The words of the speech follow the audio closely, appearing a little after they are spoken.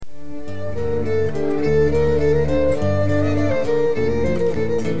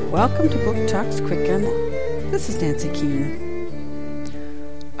Welcome to Book Talks Quicken. This is Nancy Keene.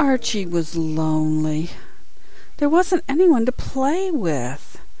 Archie was lonely. There wasn't anyone to play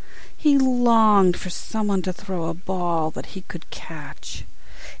with. He longed for someone to throw a ball that he could catch.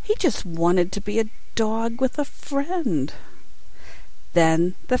 He just wanted to be a dog with a friend.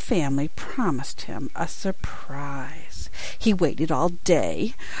 Then the family promised him a surprise. He waited all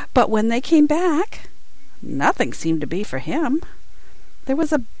day, but when they came back, nothing seemed to be for him. There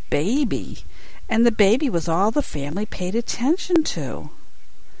was a baby, and the baby was all the family paid attention to.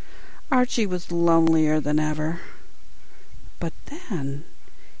 Archie was lonelier than ever. But then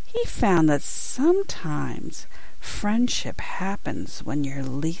he found that sometimes friendship happens when you're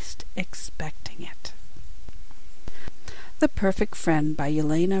least expecting it. The Perfect Friend by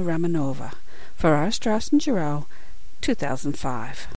Yelena Romanova, for R. Strauss and Giroux, 2005.